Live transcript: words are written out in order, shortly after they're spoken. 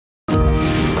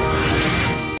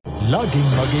Laging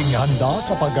maging handa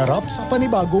sa pagharap sa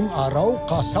panibagong araw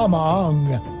kasama ang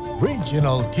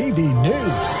Regional TV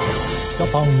News. Sa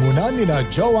panguna nina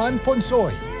Joanne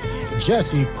Ponsoy,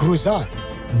 Jessie Cruzat,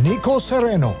 Nico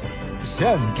Sereno,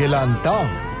 Zed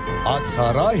Kilantang, at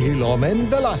Sara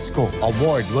Hilomen Velasco,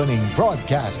 award-winning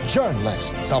broadcast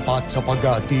journalist. Sapat sa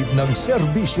pag-atid ng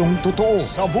serbisyong totoo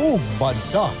sa buong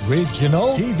bansa.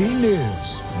 Regional TV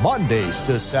News, Mondays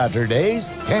to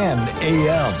Saturdays, 10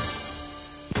 a.m.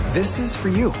 This is for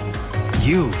you.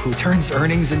 You who turns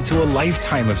earnings into a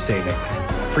lifetime of savings.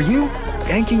 For you,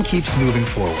 banking keeps moving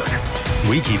forward.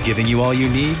 We keep giving you all you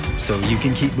need so you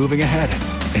can keep moving ahead.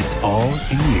 It's all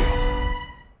in you.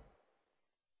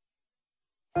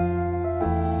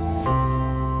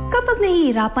 Kapag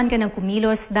nahihirapan ka ng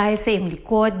kumilos dahil sa iyong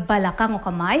likod, balakang o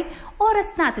kamay,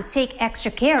 oras na to take extra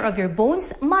care of your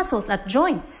bones, muscles at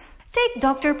joints. Take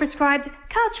doctor-prescribed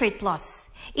Caltrate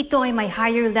Plus. Ito ay may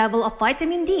higher level of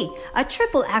vitamin D, a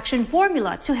triple action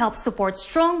formula to help support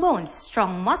strong bones,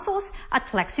 strong muscles at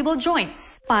flexible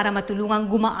joints. Para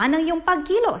matulungang gumaan ang iyong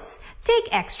pagkilos,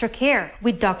 take extra care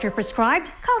with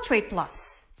doctor-prescribed Caltrate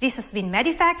Plus. This has been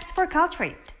MediFacts for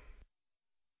Caltrate.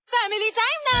 Family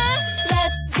time na!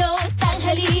 Let's go!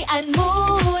 Tanghalian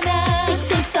muna!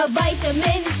 Siksik sa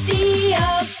vitamin C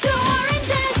of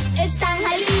oranges! It's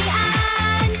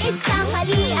tanghalian! It's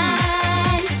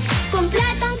tanghalian!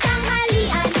 Kumpletong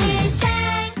tanghalian is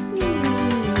Tang!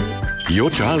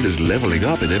 Your child is leveling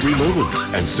up in every moment,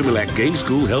 and Similac Game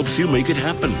School helps you make it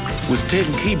happen. With 10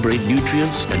 key brain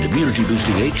nutrients and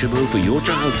immunity-boosting HMO for your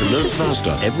child to learn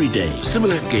faster every day.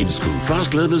 Similac Game School.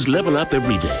 Fast learners level up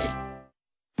every day.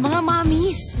 Mga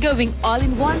mommies, gawing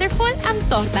all-in wonderful ang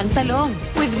tortang talong.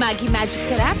 With Maggi Magic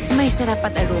Sarap, may sarap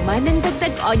at aroma ng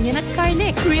dagdag onion at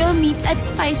garlic, real meat at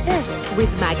spices. With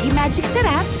Maggi Magic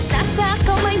Sarap, nasa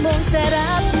kamay mong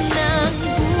sarap ng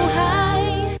buhay.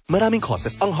 Maraming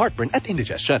causes ang heartburn at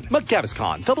indigestion.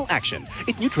 Gaviscon Double Action.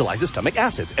 It neutralizes stomach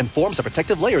acids and forms a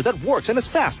protective layer that works in as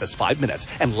fast as 5 minutes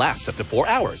and lasts up to 4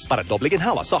 hours. Para doble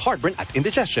ginhawa sa heartburn at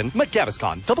indigestion,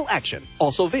 Gaviscon Double Action.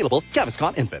 Also available,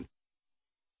 Gaviscon Infant.